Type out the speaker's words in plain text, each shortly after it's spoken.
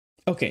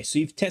Okay, so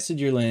you've tested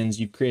your lens,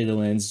 you've created a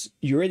lens,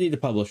 you're ready to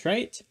publish,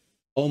 right?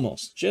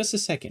 Almost. Just a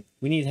second.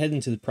 We need to head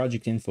into the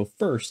project info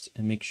first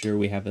and make sure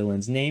we have a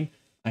lens name,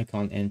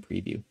 icon, and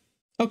preview.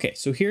 Okay,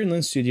 so here in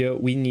Lens Studio,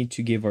 we need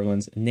to give our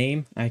lens a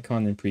name,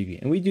 icon, and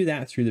preview, and we do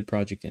that through the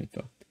project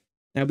info.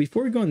 Now,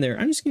 before we go in there,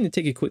 I'm just going to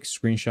take a quick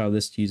screenshot of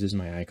this to use as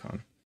my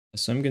icon.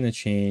 So I'm going to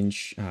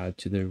change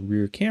to the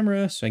rear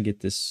camera so I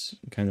get this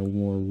kind of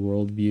more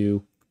world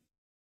view.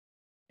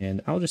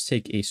 And I'll just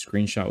take a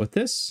screenshot with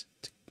this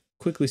to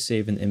quickly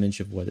save an image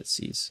of what it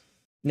sees.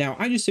 Now,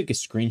 I just took a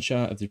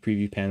screenshot of the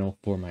preview panel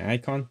for my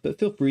icon, but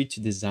feel free to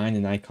design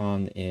an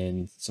icon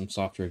in some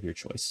software of your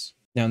choice.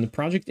 Now, in the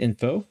project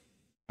info,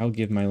 I'll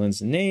give my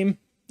lens a name.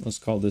 Let's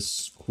call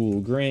this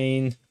Cool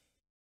Grain.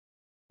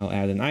 I'll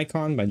add an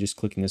icon by just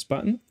clicking this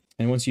button.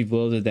 And once you've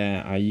loaded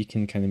that, you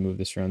can kind of move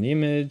this around the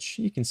image.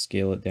 You can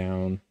scale it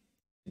down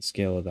and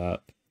scale it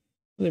up,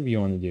 whatever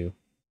you want to do.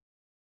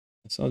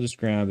 So I'll just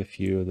grab a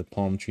few of the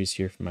palm trees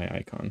here for my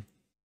icon.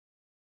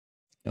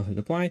 I'll hit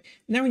apply.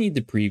 Now we need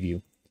the preview.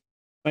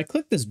 If I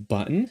click this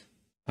button,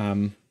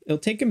 it'll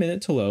take a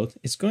minute to load.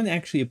 It's going to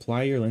actually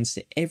apply your lens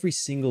to every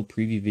single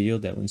preview video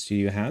that Lens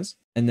Studio has.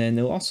 And then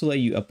it'll also let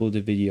you upload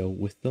a video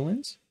with the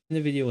lens and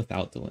a video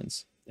without the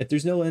lens. If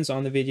there's no lens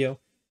on the video,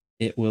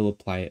 it will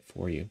apply it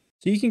for you.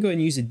 So you can go ahead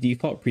and use a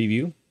default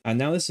preview.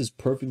 Now this is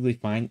perfectly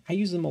fine. I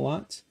use them a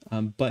lot,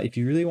 but if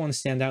you really want to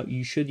stand out,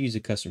 you should use a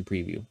custom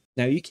preview.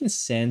 Now you can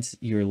send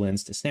your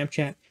lens to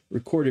Snapchat,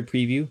 record a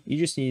preview. You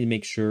just need to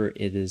make sure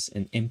it is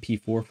an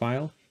MP4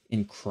 file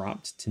and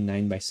cropped to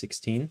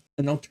 9:16.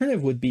 An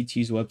alternative would be to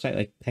use a website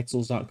like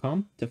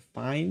pexels.com to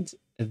find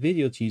a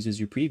video to use as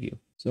your preview.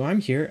 So I'm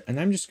here and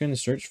I'm just going to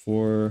search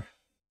for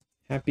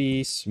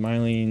happy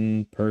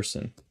smiling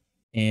person.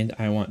 And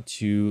I want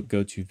to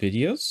go to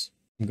videos.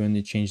 I'm going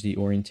to change the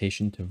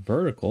orientation to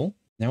vertical.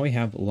 Now we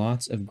have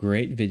lots of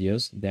great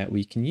videos that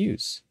we can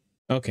use.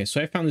 Okay,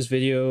 so I found this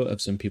video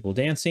of some people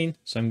dancing.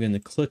 So I'm going to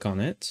click on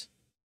it.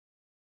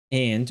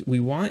 And we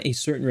want a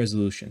certain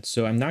resolution.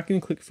 So I'm not going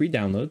to click free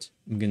download.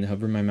 I'm going to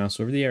hover my mouse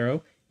over the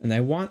arrow. And I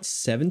want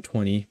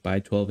 720 by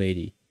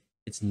 1280.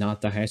 It's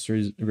not the highest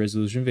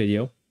resolution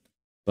video.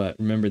 But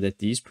remember that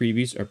these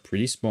previews are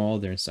pretty small.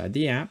 They're inside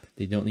the app.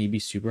 They don't need to be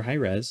super high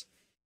res.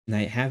 And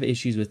I have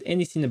issues with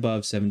anything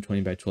above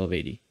 720 by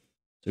 1280.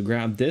 So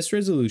grab this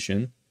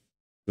resolution,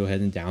 go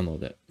ahead and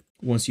download it.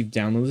 Once you've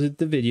downloaded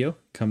the video,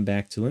 come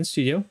back to Lens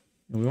Studio,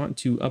 and we want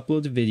to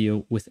upload the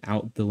video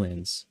without the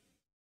lens.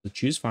 So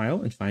choose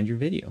File and find your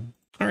video.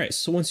 All right,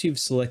 so once you've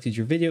selected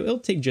your video, it'll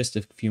take just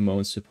a few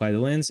moments to apply the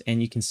lens,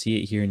 and you can see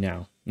it here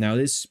now. Now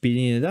it is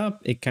speeding it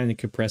up. It kind of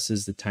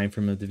compresses the time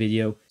frame of the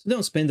video. So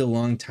don't spend a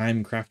long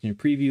time crafting a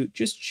preview.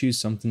 Just choose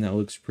something that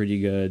looks pretty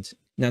good.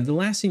 Now, the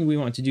last thing we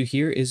want to do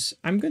here is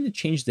I'm going to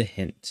change the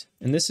hint.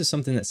 And this is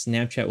something that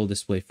Snapchat will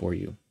display for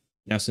you.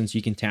 Now, since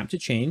you can tap to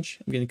change,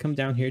 I'm going to come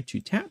down here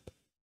to tap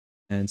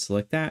and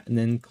select that and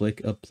then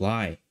click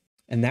apply.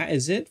 And that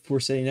is it for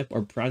setting up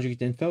our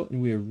project info.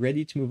 And we are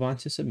ready to move on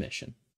to submission.